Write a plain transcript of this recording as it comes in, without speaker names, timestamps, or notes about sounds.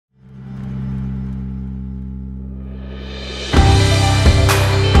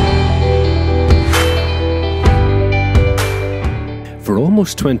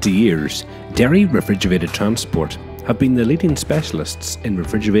almost 20 years, Derry Refrigerated Transport have been the leading specialists in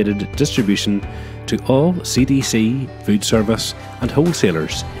refrigerated distribution to all CDC, food service and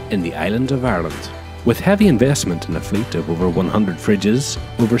wholesalers in the island of Ireland. With heavy investment in a fleet of over 100 fridges,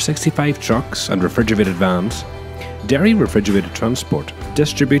 over 65 trucks and refrigerated vans, Derry Refrigerated Transport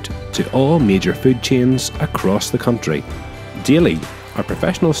distribute to all major food chains across the country. Daily, our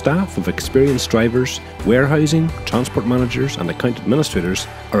professional staff of experienced drivers, warehousing, transport managers and account administrators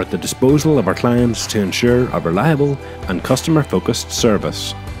are at the disposal of our clients to ensure a reliable and customer-focused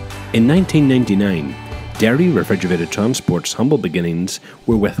service. In 1999, Derry Refrigerated Transport's humble beginnings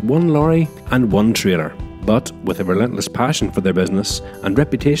were with one lorry and one trailer, but with a relentless passion for their business and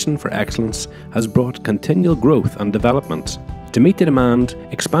reputation for excellence has brought continual growth and development. To meet the demand,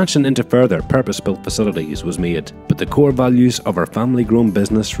 expansion into further purpose-built facilities was made, but the core values of our family-grown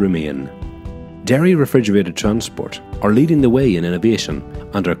business remain. Derry Refrigerated Transport are leading the way in innovation,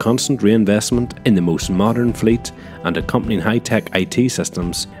 and our constant reinvestment in the most modern fleet and accompanying high-tech IT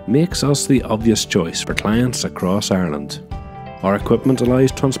systems makes us the obvious choice for clients across Ireland. Our equipment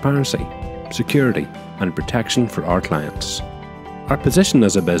allows transparency, security and protection for our clients. Our position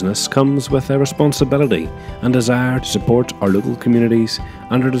as a business comes with a responsibility and desire to support our local communities,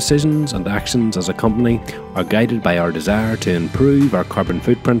 and our decisions and actions as a company are guided by our desire to improve our carbon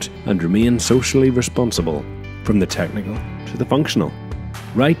footprint and remain socially responsible, from the technical to the functional,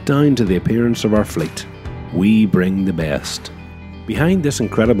 right down to the appearance of our fleet. We bring the best. Behind this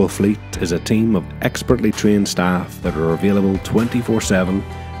incredible fleet is a team of expertly trained staff that are available 24/7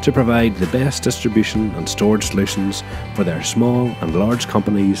 to provide the best distribution and storage solutions for their small and large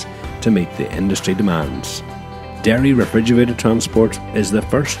companies to meet the industry demands. Derry Refrigerated Transport is the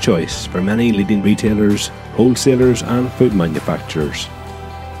first choice for many leading retailers, wholesalers and food manufacturers,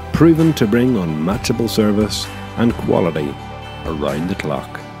 proven to bring unmatchable service and quality around the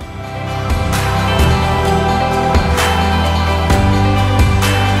clock.